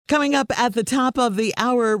Coming up at the top of the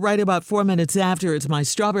hour, right about 4 minutes after, it's my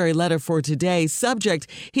strawberry letter for today. Subject,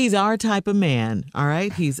 he's our type of man, all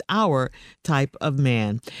right? He's our type of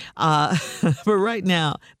man. But right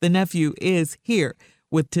now, the nephew is here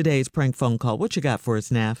with today's prank phone call. What you got for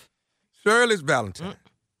us, Neff? Shirley's Valentine.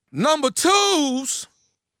 Number 2's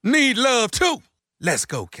need love too. Let's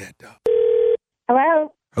go, cat dog.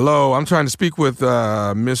 Hello? Hello, I'm trying to speak with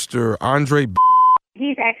Mr. Andre.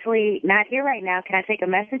 He's actually not here right now. Can I take a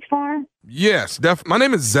message for him? Yes, my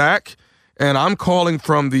name is Zach, and I'm calling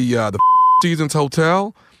from the Seasons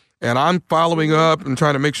Hotel, and I'm following up and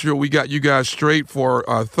trying to make sure we got you guys straight for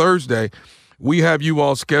Thursday. We have you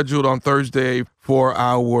all scheduled on Thursday for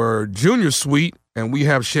our junior suite, and we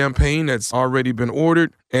have champagne that's already been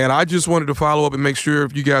ordered. And I just wanted to follow up and make sure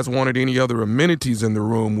if you guys wanted any other amenities in the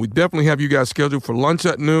room. We definitely have you guys scheduled for lunch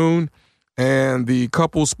at noon, and the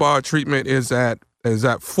couple spa treatment is at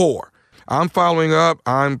 4. I'm following up.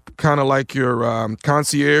 I'm kind of like your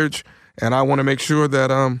concierge, and I want to make sure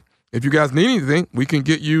that if you guys need anything, we can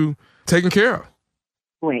get you taken care of.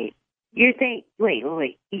 Wait. You say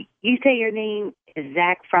your name is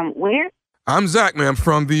Zach from where? I'm Zach, ma'am,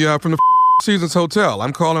 from the Seasons Hotel.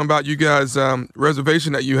 I'm calling about you guys'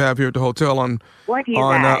 reservation that you have here at the hotel on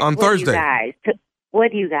Thursday.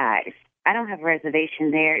 What do you guys? I don't have a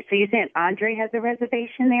reservation there. So you're saying Andre has a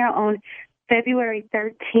reservation there on February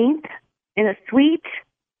 13th in a suite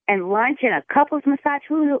and lunch and a couple's massage?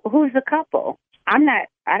 Who's the couple? I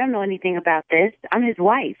don't know anything about this. I'm his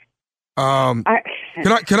wife. Can I?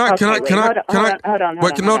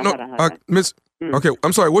 Miss. Okay,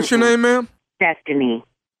 I'm sorry. What's your name, ma'am? Destiny.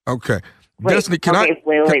 Okay. Destiny,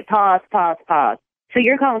 Wait. Pause. So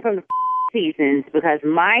you're calling from the Seasons because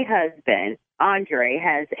my husband, Andre,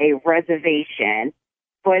 has a reservation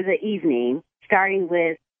for the evening, starting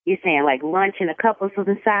with, you're saying like lunch and a couple's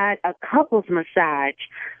massage.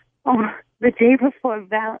 Oh, the day before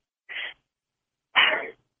Valentine's.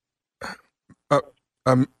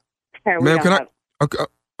 Ma'am, can I?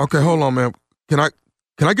 Okay, hold on, ma'am. Can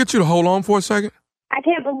I get you to hold on for a second? I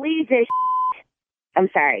can't believe this. I'm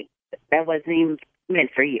sorry. That wasn't even meant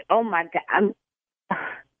for you. Oh my God.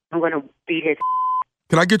 I'm gonna beat his.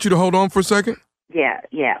 Can I get you to hold on for a second? Yeah.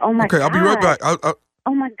 Oh my God. Okay, I'll be right back.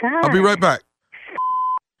 Oh my God. I'll be right back.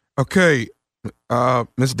 Okay,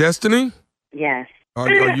 Miss Destiny? Yes. Are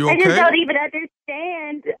you okay? I just don't even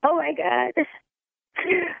understand. Oh my God.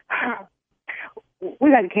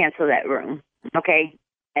 We're going to cancel that room, okay?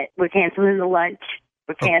 We're canceling the lunch.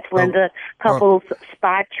 We're canceling the couple's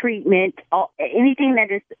spa treatment. Anything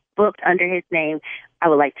that is booked under his name, I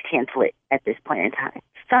would like to cancel it at this point in time.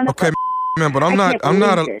 Okay, ma'am, but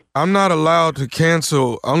I'm not allowed to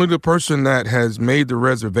cancel. Only the person that has made the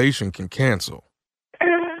reservation can cancel.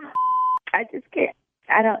 I just can't.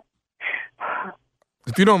 I don't.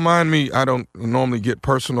 If you don't mind me, I don't normally get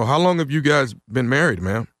personal. How long have you guys been married,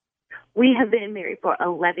 ma'am? We have been married for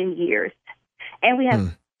 11 years, and we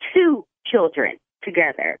have 2 children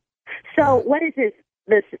together. So what is this?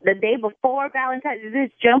 The day before Valentine's? Is this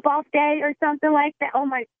jump off day or something like that? Oh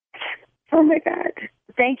my God!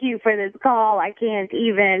 Thank you for this call. I can't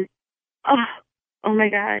even. Oh my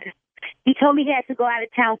God! He told me he had to go out of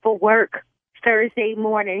town for work Thursday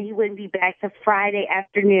morning. He wouldn't be back till Friday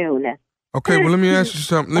afternoon. Okay, well let me ask you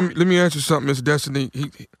something. Let me ask you something, Miss Destiny.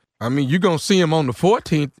 You're gonna see him on the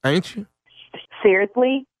 14th, ain't you?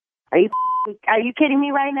 Seriously? Are you kidding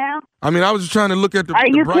me right now? I was just trying to look at the. Are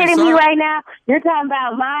you bright kidding side. me right now? You're talking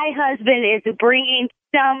about my husband is bringing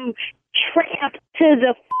some tramp to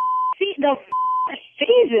the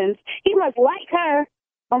Seasons. He must like her.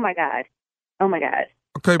 Oh my God.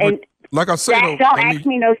 Okay, but like I said, don't ask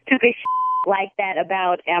me no stupid like that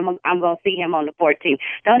about I'm gonna see him on the 14th.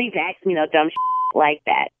 Don't even ask me no dumb like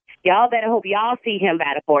that. Y'all better hope y'all see him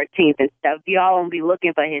by the 14th and stuff. Y'all won't be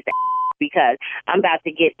looking for his because I'm about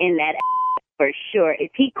to get in that for sure.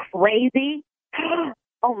 Is he crazy?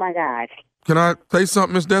 Oh my God. Can I say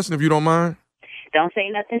something, Miss Destiny, if you don't mind? Don't say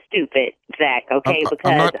nothing stupid, Zach, okay?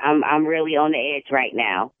 Because I'm really on the edge right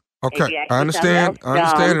now. Okay, I understand.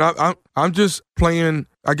 I'm just playing,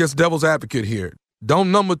 I guess, devil's advocate here.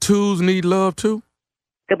 Don't number 2's need love too?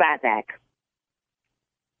 Goodbye, Zach.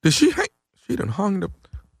 Did she hang? She done hung the...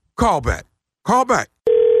 Call back.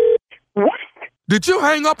 What? Did you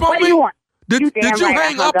hang up on what me? Do you want? Did you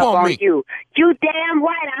hang up on me? You damn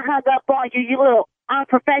right I hung up on you, you little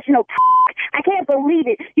unprofessional. I can't believe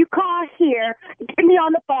it. You call here, get me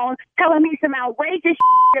on the phone, telling me some outrageous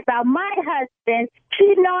about my husband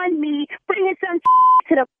cheating on me, bringing some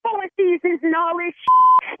to the Four Seasons and all this.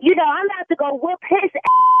 You know, I'm about to go whoop his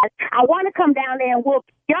ass. I want to come down there and whoop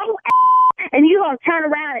your ass. And you gonna turn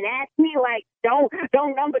around and ask me like, don't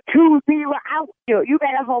number 2's dealer out. You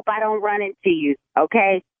better hope I don't run into you,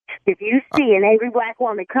 okay? If you see an angry black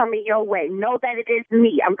woman coming your way, know that it is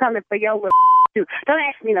me. I'm coming for your little too. Don't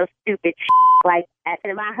ask me no stupid like that.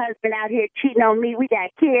 And my husband out here cheating on me. We got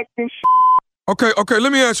kids and Okay,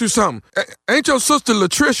 let me ask you something. Ain't your sister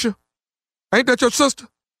Latricia? Ain't that your sister?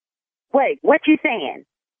 Wait, what you saying?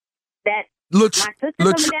 That my sister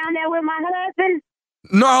coming down there with my husband?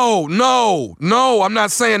 No, I'm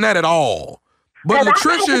not saying that at all. But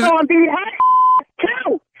Latricia is gonna be her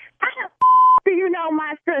too. How the do you know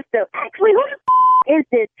my sister? Actually, who the is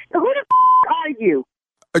this? Who the are you?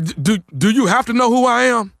 Do you have to know who I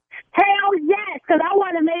am? Hell yes, because I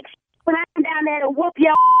want to make sure when I come down there to whoop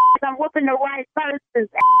your I'm whooping the right person's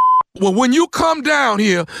Well, when you come down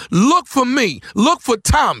here, look for me. Look for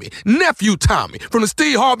Tommy, nephew Tommy, from the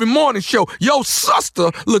Steve Harvey Morning Show. Your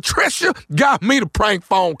sister, Latricia, got me to prank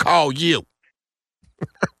phone call you.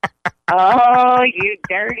 Oh, you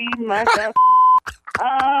dirty mother.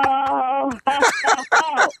 Oh, I'm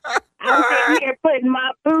sitting here putting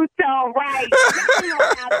my boots on right. You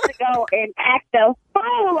have to go and act a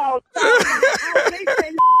fool on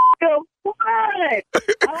something. What?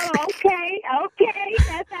 Oh, okay.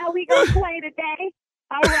 That's how we gonna play today.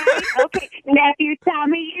 All right, okay. Nephew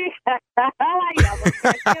Tommy.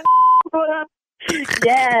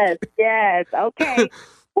 Yes, okay.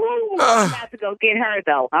 Ooh, I'm about to go get her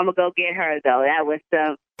though. That was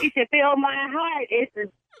you should feel my heart. It's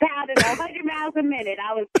pounding 100 miles a minute.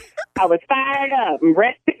 I was fired up and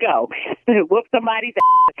ready to go. Whoop somebody's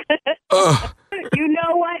ass. You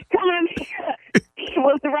know what, Tommy? He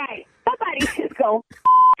was right. Somebody is gonna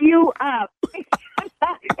you up.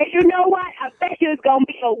 And you know what? I bet you it's gonna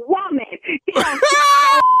be a woman.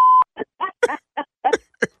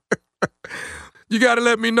 You got to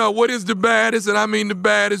let me know, what is the baddest, and I mean the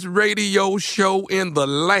baddest radio show in the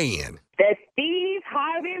land? The Steve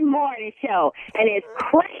Harvey Morning Show. And it's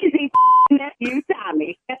crazy nephew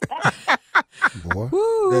Tommy. Boy,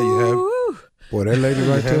 there you have it. Boy, that lady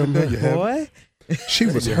right there, you have it. She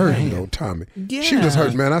was hurting, though, Tommy. Yeah. She was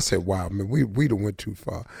hurt, man. I said, wow, man, we done went too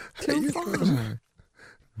far.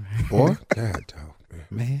 Boy, God, dog,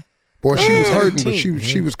 man. Boy, she was hurting, but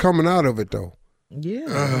she was coming out of it, though.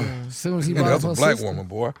 Yeah. As soon as he that was a black woman,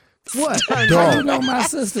 boy. What? Dog. You know my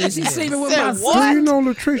sister. She sleeping with my sister. Do you know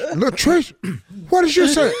Latricia? Latricia, what did you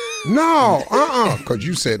say? No, because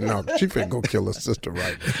you said no. She finna go kill her sister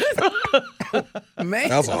right now. Man.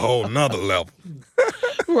 That's a whole nother level.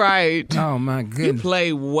 Right. Oh, my goodness. You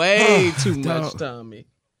play way too much, Tommy.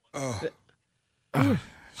 All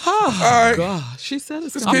right. God. She said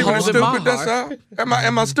it's just going to keeping it hold in my stupid, that's heart. all.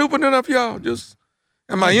 Am I stupid enough, y'all?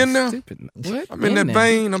 Am I in there? What? I'm in that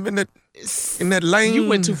vein. I'm in that lane. You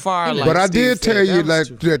went too far. But I did tell you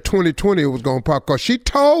that 2020 was going to pop because she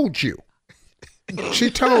told you.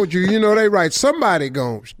 She told you. You know, they right. Somebody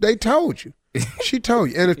they told you. She told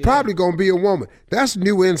you. And it's probably going to be a woman. That's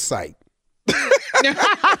new insight.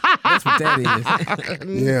 That's what that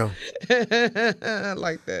is. Yeah. I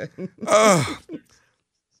like that.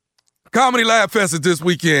 Comedy Lab Fest is this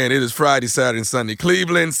weekend. It is Friday, Saturday, and Sunday.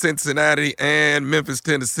 Cleveland, Cincinnati, and Memphis,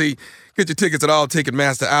 Tennessee. Get your tickets at all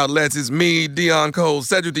Ticketmaster outlets. It's me, Dion Cole,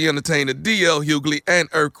 Cedric the Entertainer, D.L. Hughley, and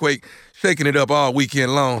Earthquake shaking it up all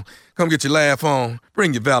weekend long. Come get your laugh on.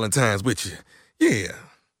 Bring your Valentines with you. Yeah.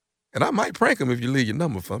 And I might prank them if you leave your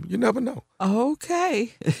number for me. You never know.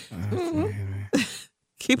 Okay.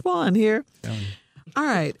 Keep on here. All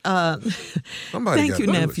right. Thank you,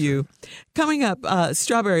 nephew. Coming up,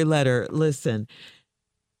 Strawberry Letter. Listen,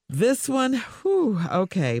 this one,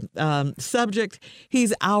 okay. Subject,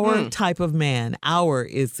 he's our type of man. Our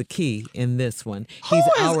is the key in this one. He's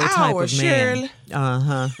our type of man.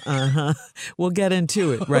 We'll get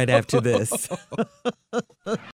into it right after this.